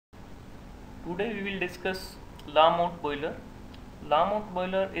Today we will discuss Lamont boiler. Lamont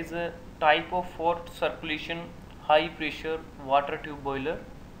boiler is a type of forced circulation high pressure water tube boiler.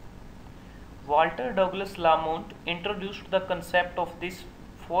 Walter Douglas Lamont introduced the concept of this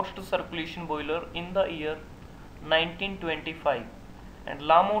forced circulation boiler in the year 1925, and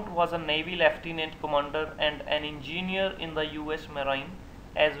Lamont was a Navy lieutenant commander and an engineer in the US Marine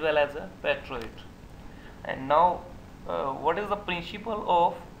as well as a patriot. And now, what is the principle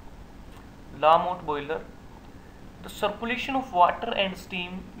of Lamont boiler? The circulation of water and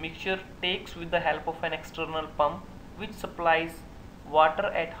steam mixture takes with the help of an external pump which supplies water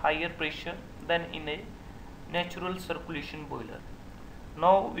at higher pressure than in a natural circulation boiler.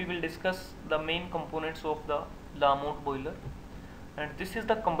 Now we will discuss the main components of the Lamont boiler, and this is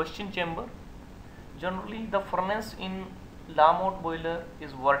the combustion chamber. Generally the furnace in Lamont boiler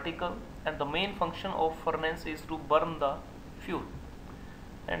is vertical and the main function of furnace is to burn the fuel,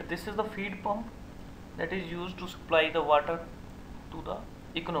 and this is the feed pump that is used to supply the water to the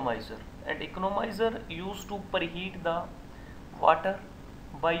economizer, and economizer used to preheat the water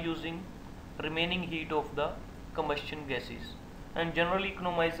by using remaining heat of the combustion gases, and generally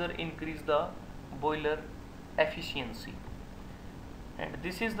economizer increase the boiler efficiency. And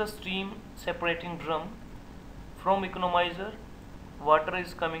this is the steam separating drum. From economizer water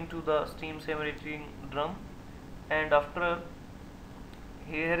is coming to the steam separating drum, and after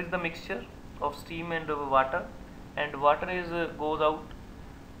here is the mixture of steam and water, and water is goes out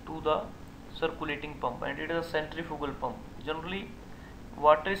to the circulating pump, and it is a centrifugal pump. Generally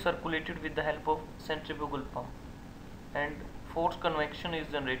water is circulated with the help of centrifugal pump, and forced convection is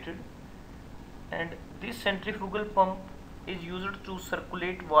generated, and this centrifugal pump is used to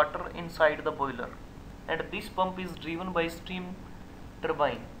circulate water inside the boiler, and this pump is driven by steam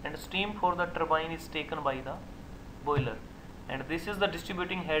turbine, and steam for the turbine is taken by the boiler. And this is the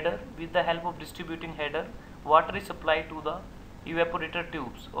distributing header. With the help of distributing header, water is supplied to the evaporator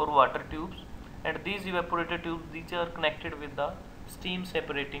tubes or water tubes, and these evaporator tubes, these are connected with the steam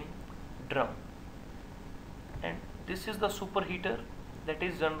separating drum. And this is the superheater that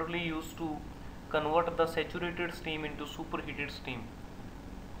is generally used to convert the saturated steam into superheated steam.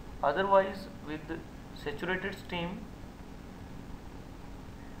 Otherwise, with saturated steam,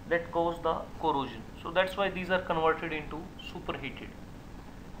 that cause the corrosion, so that's why these are converted into superheated.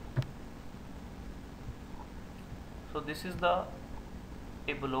 So this is the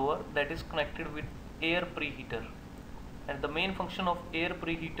a blower that is connected with air preheater, and the main function of air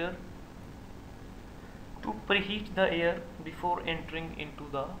preheater to preheat the air before entering into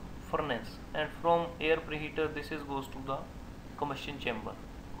the furnace, and from air preheater this is goes to the combustion chamber.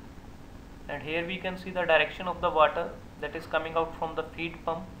 And here we can see the direction of the water that is coming out from the feed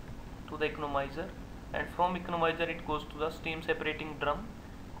pump to the economizer, and from economizer it goes to the steam separating drum,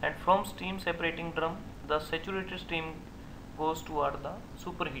 and from steam separating drum the saturated steam goes toward the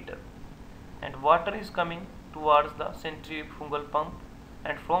superheater, and water is coming towards the centrifugal pump,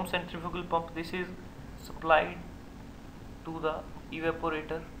 and from centrifugal pump this is supplied to the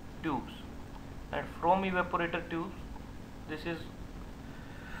evaporator tubes, and from evaporator tubes this is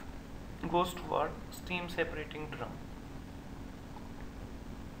goes toward steam separating drum.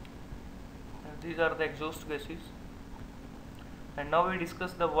 And these are the exhaust gases. And now we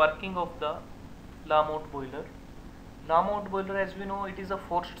discuss the working of the Lamont boiler. Lamont boiler, as we know, it is a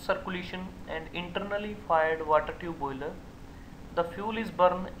forced circulation and internally fired water tube boiler. The fuel is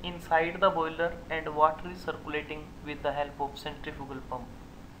burned inside the boiler and water is circulating with the help of centrifugal pump.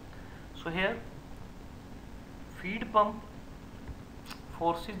 So here feed pump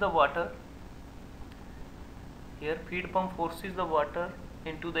forces the water. Here feed pump forces the water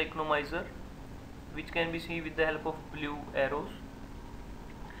into the economizer, which can be seen with the help of blue arrows,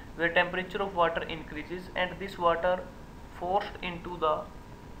 where temperature of water increases and this water forced into the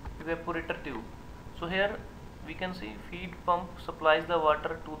evaporator tube. So here we can see feed pump supplies the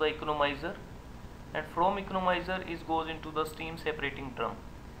water to the economizer, and from economizer is goes into the steam separating drum,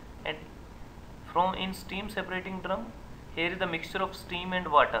 and from in steam separating drum here is the mixture of steam and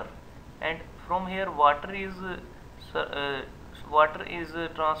water, and from here water is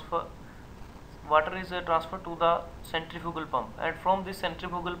transferred to the centrifugal pump, and from this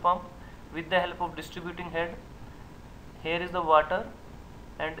centrifugal pump with the help of distributing head, here is the water,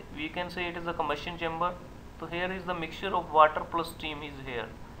 and we can say it is a combustion chamber. So here is the mixture of water plus steam is here,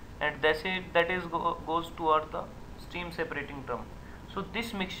 and goes toward the steam separating drum. So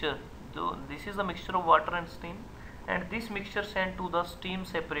this mixture, this is the mixture of water and steam, and this mixture sent to the steam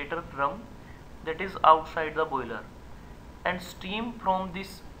separator drum that is outside the boiler, and steam from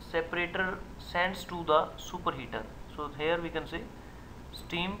this separator sends to the superheater. So here we can say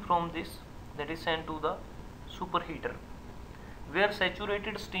steam from this that is sent to the superheater, where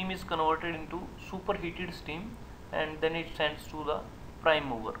saturated steam is converted into superheated steam, and then it sends to the prime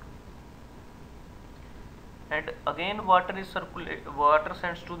mover. And again water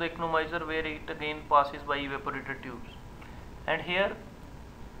sends to the economizer, where it again passes by evaporator tubes. And here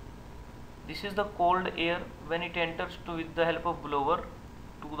this is the cold air when it enters to with the help of blower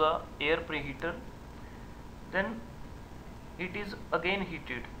to the air preheater. Then it is again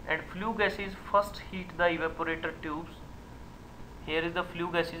heated, and flue gases first heat the evaporator tubes. Here is the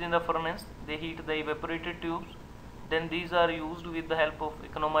flue gases in the furnace, they heat the evaporator tubes. Then these are used with the help of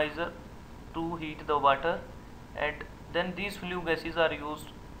economizer to heat the water, and then these flue gases are used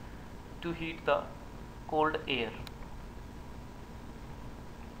to heat the cold air.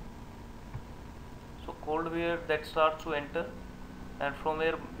 So cold air that starts to enter, and from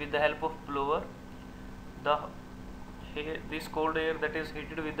here with the help of blower, this cold air that is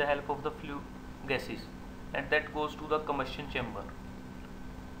heated with the help of the flue gases, and that goes to the combustion chamber,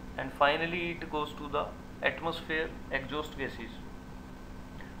 and finally it goes to the atmosphere exhaust gases.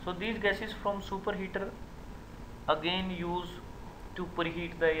 So these gases from superheater again used to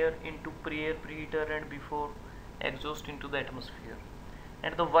preheat the air into air preheater and before exhaust into the atmosphere.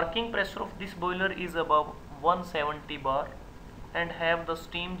 And the working pressure of this boiler is above 170 bar and have the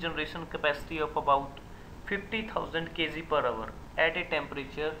steam generation capacity of about 50,000 kg per hour at a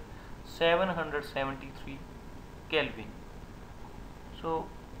temperature 773 Kelvin. So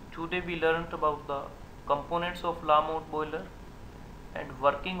today we learned about the components of Lamont boiler and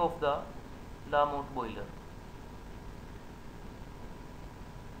working of the Lamont boiler.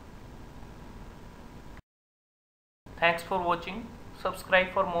 Thanks for watching.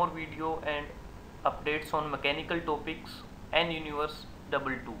 Subscribe for more video and updates on mechanical topics and Universe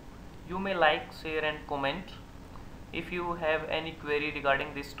 22. You may like, share and comment. If you have any query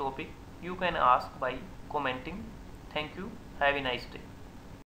regarding this topic, you can ask by commenting. Thank you. Have a nice day.